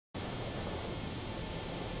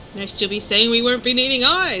Next you'll be saying we won't be needing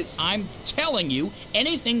eyes. I'm telling you,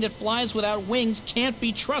 anything that flies without wings can't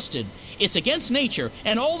be trusted. It's against nature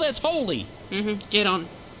and all that's holy. Get on.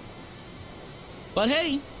 But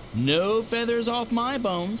hey, no feathers off my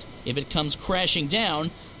bones. If it comes crashing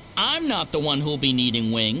down, I'm not the one who'll be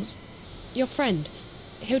needing wings. Your friend,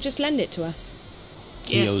 he'll just lend it to us.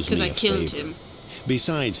 Yes, because I killed him.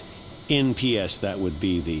 Besides, NPS, that would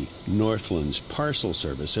be the Northlands Parcel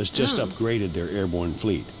Service, has just upgraded their airborne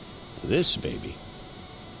fleet. This baby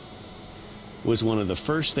was one of the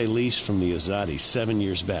first they leased from the Azadi 7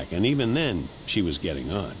 years back, and even then, she was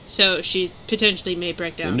getting on. So she potentially may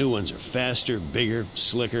break down. The new ones are faster, bigger,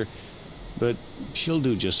 slicker, but she'll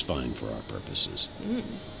do just fine for our purposes.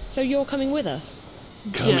 So you're coming with us?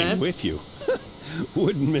 Coming with you?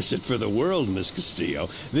 Wouldn't miss it for the world, Miss Castillo.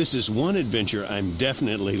 This is one adventure I'm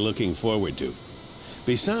definitely looking forward to.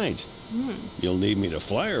 Besides, you'll need me to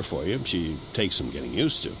fly her for you. She takes some getting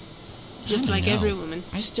used to. Just like every woman.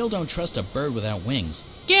 I still don't trust a bird without wings.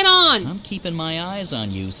 Get on! I'm keeping my eyes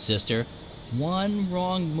on you, sister. One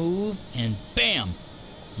wrong move, and bam!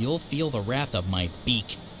 You'll feel the wrath of my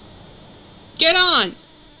beak. Get on!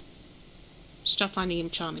 Stop finding him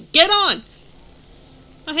charming. Get on!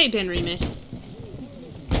 Oh, hey, Ben Rime.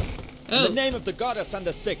 In the name of the goddess and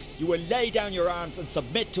the six, you will lay down your arms and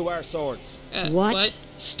submit to our swords. What?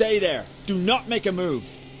 Stay there. Do not make a move.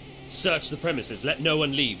 Search the premises. Let no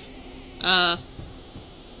one leave.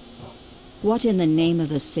 What in the name of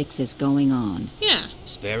the six is going on? Yeah.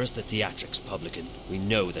 Spare us the theatrics, publican. We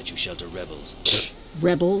know that you shelter rebels.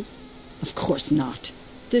 Rebels? Of course not.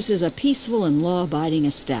 This is a peaceful and law-abiding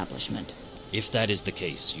establishment. If that is the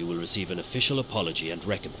case, you will receive an official apology and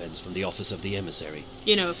recompense from the office of the emissary.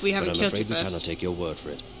 You know, if we haven't killed you But I'm afraid we cannot first. take your word for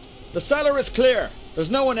it. The cellar is clear.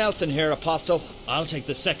 There's no one else in here, Apostle. I'll take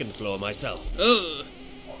the second floor myself. Ooh.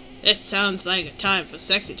 It sounds like a time for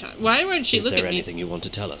sexy time. Why won't she look at me? Is there anything you want to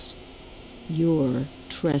tell us? You're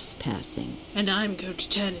trespassing. And I'm going to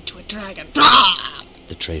turn into a dragon. Blah!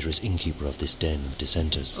 The traitorous innkeeper of this den of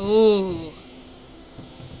dissenters. Ooh.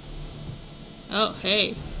 Oh,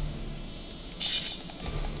 hey.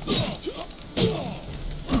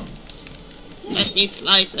 Let me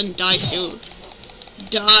slice and dice you.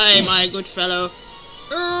 Die, my good fellow.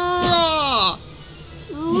 Raw!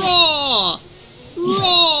 Raw!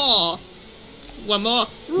 Raw! One more.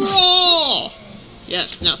 Raw!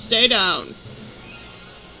 Yes, now stay down.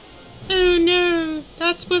 Oh no,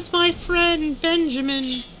 that was my friend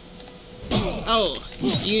Benjamin. Oh,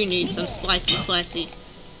 you need some slicey.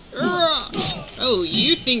 Raw! Oh,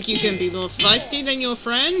 you think you can be more feisty than your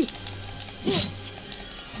friend?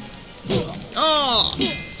 Oh!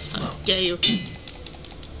 How dare you?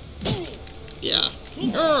 Yeah.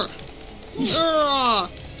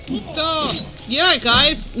 Yeah,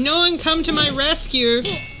 guys, no one come to my rescue.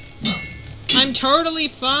 I'm totally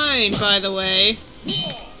fine, by the way.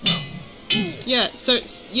 Yeah, so,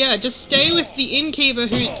 yeah, just stay with the innkeeper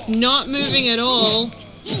who's not moving at all.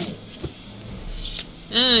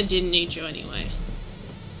 I didn't need you anyway.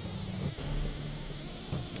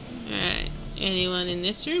 Alright, anyone in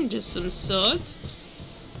this room? Just some swords.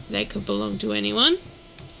 They could belong to anyone.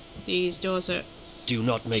 These doors are... Do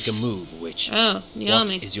not make a move, witch. Oh,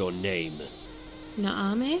 Naomi. What is your name?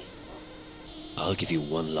 Naomi? I'll give you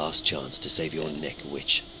one last chance to save your neck,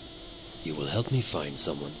 witch. You will help me find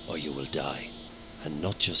someone, or you will die. And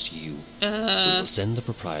not just you. We will send the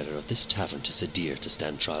proprietor of this tavern to Sadir to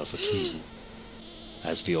stand trial for treason.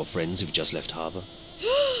 As for your friends who've just left harbour,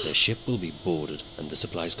 their ship will be boarded and the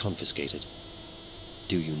supplies confiscated.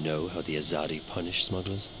 Do you know how the Azadi punish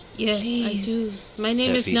smugglers? Yes, I do. My name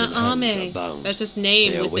Their is feet and hands Naomi. are bound. That's his They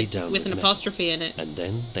name are with, weighed down with an metal, apostrophe in it. and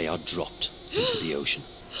then they are dropped into the ocean.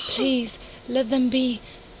 Please, let them be.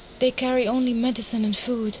 They carry only medicine and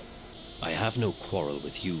food. I have no quarrel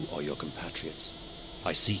with you or your compatriots.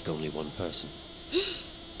 I seek only one person.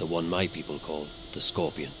 The one my people call the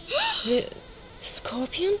Scorpion. The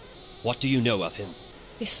Scorpion? What do you know of him?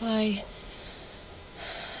 If I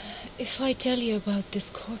tell you about the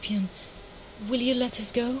Scorpion, will you let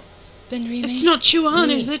us go, Ben Rime? It's not Chuan,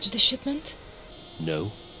 is it? The shipment?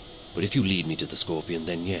 No. But if you lead me to the Scorpion,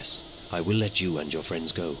 then yes, I will let you and your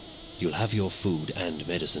friends go. You'll have your food and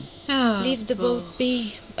medicine. Oh, Leave the boat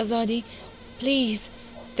be, Azadi. Please.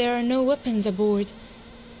 There are no weapons aboard.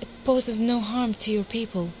 It poses no harm to your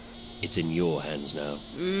people. It's in your hands now.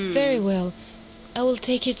 Very well. I will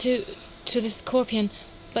take you to the Scorpion,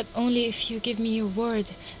 but only if you give me your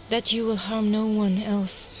word that you will harm no one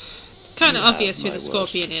else. It's kind of You obvious have who my the word.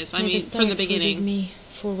 Scorpion is. I May mean, the from the stars forgive beginning. me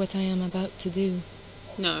for what I am about to do.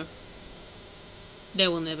 No. They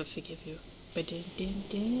will never forgive you.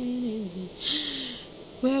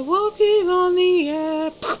 We're walking on the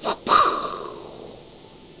air.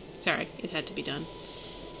 Sorry, it had to be done.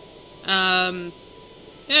 Alright.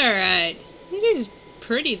 It is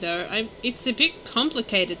pretty, though. It's a bit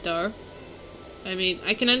complicated, though. I mean,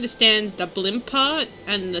 I can understand the blimp part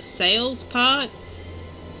and the sails part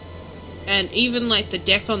and even, like, the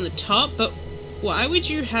deck on the top, but why would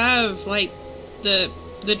you have, like, the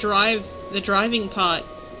driving part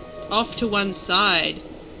off to one side?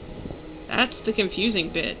 That's the confusing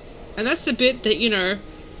bit. And that's the bit that, you know,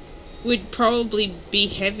 would probably be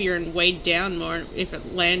heavier and weighed down more if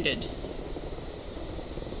it landed.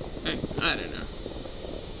 I don't know.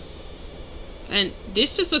 And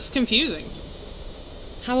this just looks confusing.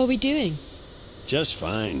 How are we doing? Just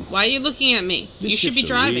fine. Why are you looking at me? This You should be ship's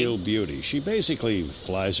driving. a real beauty. She basically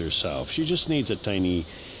flies herself. She just needs a tiny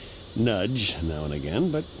nudge now and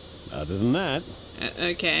again, but other than that...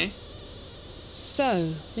 Okay.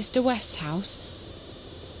 So, Mr. Westhouse?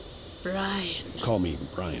 Brian. Call me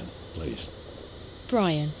Brian, please.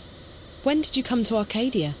 Brian, when did you come to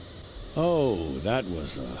Arcadia? Oh, that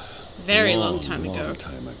was a Very long time ago. Long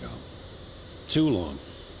time ago. Too long.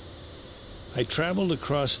 I traveled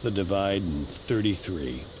across the divide in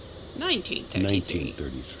 33. 1933.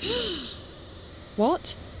 1933. Yes.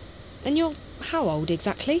 What? And you're how old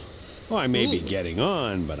exactly? Well, I may be Ooh. getting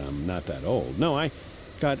on, but I'm not that old. No, I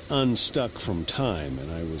got unstuck from time,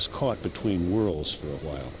 and I was caught between worlds for a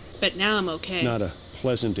while. But now I'm okay. Not a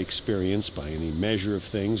pleasant experience by any measure of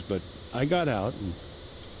things, but I got out, and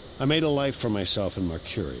I made a life for myself in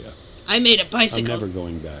Mercuria. I made a bicycle. I'm never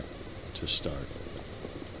going back to start.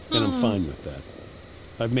 And I'm fine with that.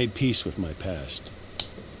 I've made peace with my past.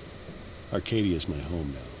 Arcadia's my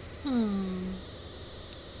home now.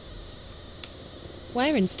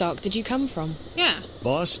 Where in Stark did you come from? Yeah.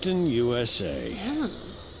 Boston, USA. Oh.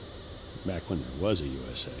 Back when there was a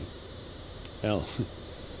USA. Hell,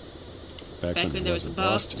 back Back when there was a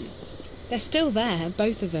Boston. They're still there,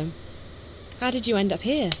 both of them. How did you end up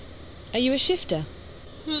here? Are you a shifter?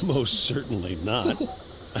 Most certainly not.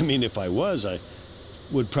 I mean, if I was, I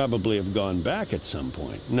would probably have gone back at some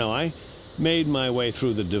point. No, I made my way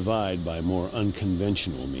through the divide by more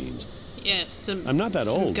unconventional means. Yes, I'm not that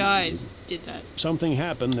some old. guys did that. Something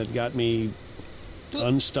happened that got me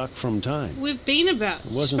unstuck from time. We've been about.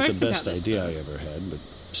 It wasn't the spoken best about this, idea though. I ever had, but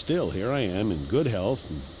still, here I am in good health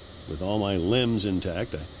and with all my limbs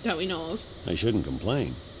intact. That we know of. I shouldn't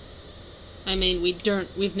complain. I mean, we've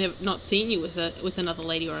never not seen you with another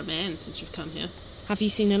lady or a man since you've come here. Have you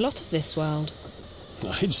seen a lot of this world?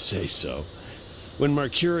 I'd say so. When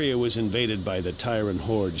Mercuria was invaded by the tyrant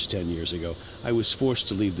hordes 10 years ago, I was forced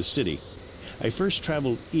to leave the city. I first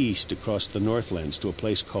traveled east across the Northlands to a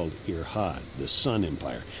place called Irhad, the Sun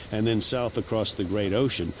Empire, and then south across the Great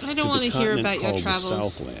Ocean I don't to want the to hear continent about your called the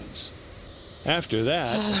travels. Southlands. After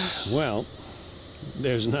that, well,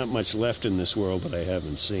 there's not much left in this world that I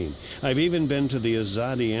haven't seen. I've even been to the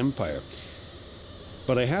Azadi Empire.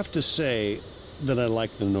 But I have to say that I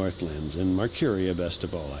like the Northlands, and Mercuria best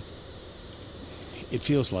of all. It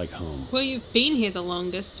feels like home. Well, you've been here the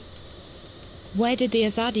longest. Where did the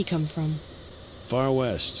Azadi come from? Far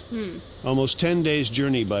west. Almost 10 days'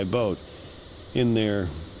 journey by boat. In their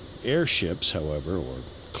airships, however, or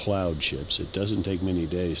cloud ships, it doesn't take many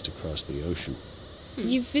days to cross the ocean.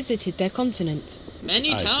 You've visited their continent.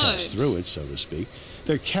 Many I've times. passed through it, so to speak.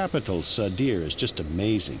 Their capital, Sadir, is just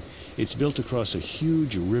amazing. It's built across a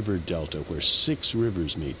huge river delta where 6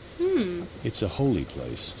 rivers meet. It's a holy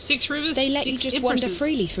place. 6 rivers. They let you 6 just wander empresses.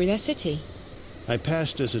 freely through their city. I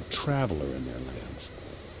passed as a traveler in their lands.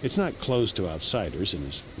 It's not closed to outsiders, and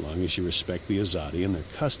as long as you respect the Azadi and their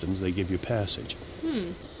customs, they give you passage.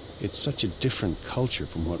 It's such a different culture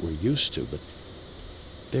from what we're used to, but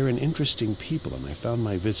they're an interesting people, and I found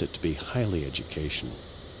my visit to be highly educational.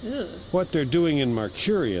 Ugh. What they're doing in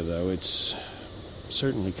Mercuria, though, it's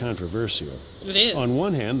certainly controversial. It is. On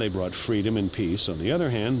one hand, they brought freedom and peace. On the other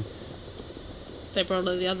hand, They brought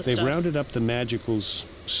all the other they've stuff. rounded up the Magicals,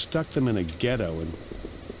 stuck them in a ghetto, and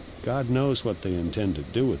God knows what they intend to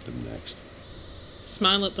do with them next.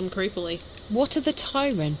 Smile at them creepily. What are the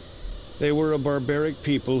Tyran? They were a barbaric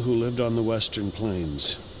people who lived on the western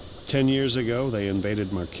plains. 10 years ago, they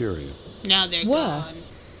invaded Mercuria. Now they're Were? gone.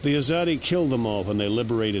 The Azadi killed them all when they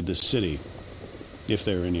liberated the city. If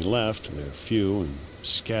there are any left, they're few and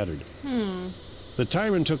scattered. The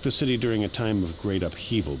Tyrant took the city during a time of great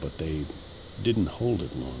upheaval, but they didn't hold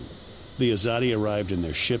it long. The Azadi arrived in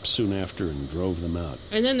their ships soon after and drove them out.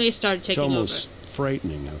 And then they started It's taking almost over.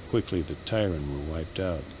 frightening how quickly the Tyrant were wiped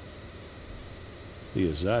out. The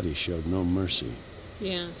Azadi showed no mercy.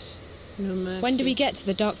 Yes. No mercy. When do we get to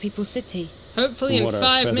the Dark People's City? Hopefully From in what our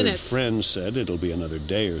 5 feathered minutes. friend said, it'll be another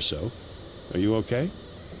day or so. Are you okay?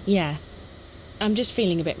 Yeah. I'm just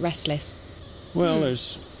feeling a bit restless. Well,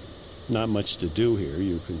 there's not much to do here.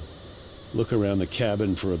 You can look around the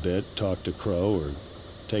cabin for a bit, talk to Crow, or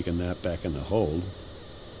take a nap back in the hold.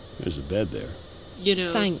 There's a bed there. You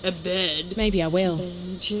know, Thanks. a bed. Maybe I will.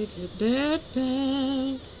 Magic bed.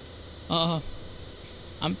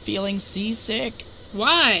 I'm feeling seasick.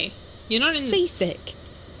 Why? You're not in Seasick?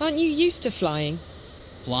 Aren't you used to flying?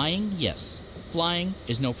 Flying, yes. Flying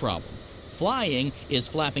is no problem. Flying is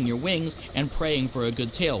flapping your wings and praying for a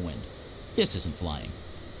good tailwind. This isn't flying.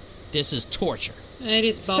 This is torture. It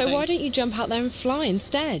is bobbing. So why don't you jump out there and fly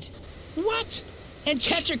instead? What? And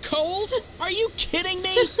catch a cold? Are you kidding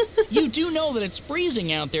me? You do know that it's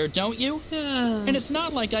freezing out there, don't you? And it's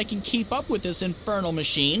not like I can keep up with this infernal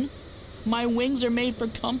machine. My wings are made for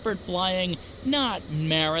comfort flying, not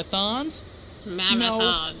marathons. Marathons.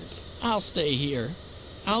 No, I'll stay here.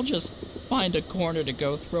 I'll just find a corner to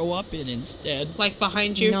go throw up in instead. Like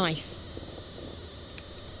behind you? Nice.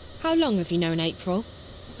 How long have you known April?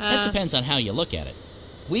 That depends on how you look at it.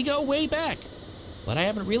 We go way back. But I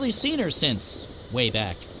haven't really seen her since way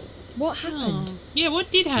back. What happened? Yeah,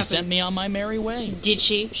 what did happen? She sent me on my merry way. Did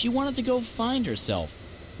she? She wanted to go find herself,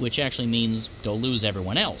 which actually means go lose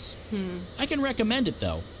everyone else. I can recommend it,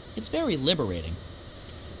 though. It's very liberating.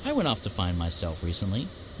 I went off to find myself recently,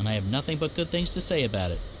 and I have nothing but good things to say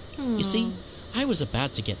about it. You see, I was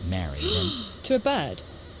about to get married, and... To a bird?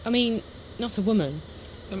 I mean, not a woman.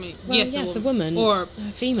 I mean, Well, yes, a woman. Or,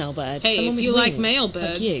 a female bird. hey, Someone if with you like wings, male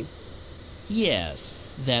birds. Like you. Yes,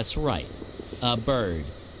 that's right. A bird.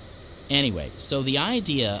 Anyway, so the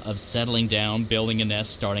idea of settling down, building a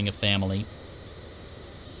nest, starting a family...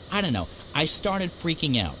 I don't know. I started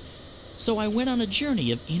freaking out. So I went on a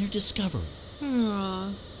journey of inner discovery.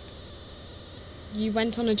 Aww. You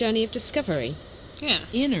went on a journey of discovery? Yeah.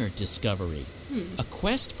 Inner discovery. A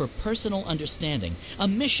quest for personal understanding. A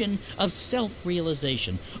mission of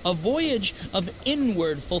self-realization. A voyage of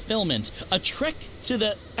inward fulfillment. A trek to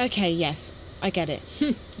the... Okay, yes. I get it.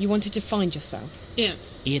 You wanted to find yourself.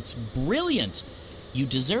 Yes. It's brilliant. You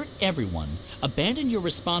desert everyone, abandon your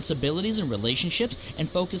responsibilities and relationships, and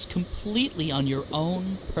focus completely on your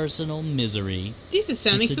own personal misery. This is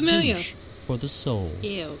sounding It's a familiar. douche for the soul.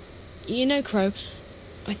 Ew. You know, Crow,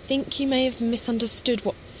 I think you may have misunderstood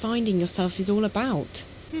what finding yourself is all about.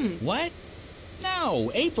 What?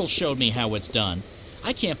 No, April showed me how it's done.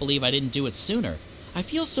 I can't believe I didn't do it sooner. I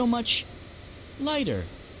feel so much lighter.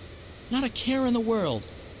 Not a care in the world.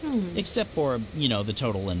 Except for, the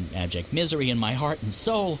total and abject misery in my heart and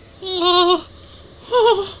soul. Oh.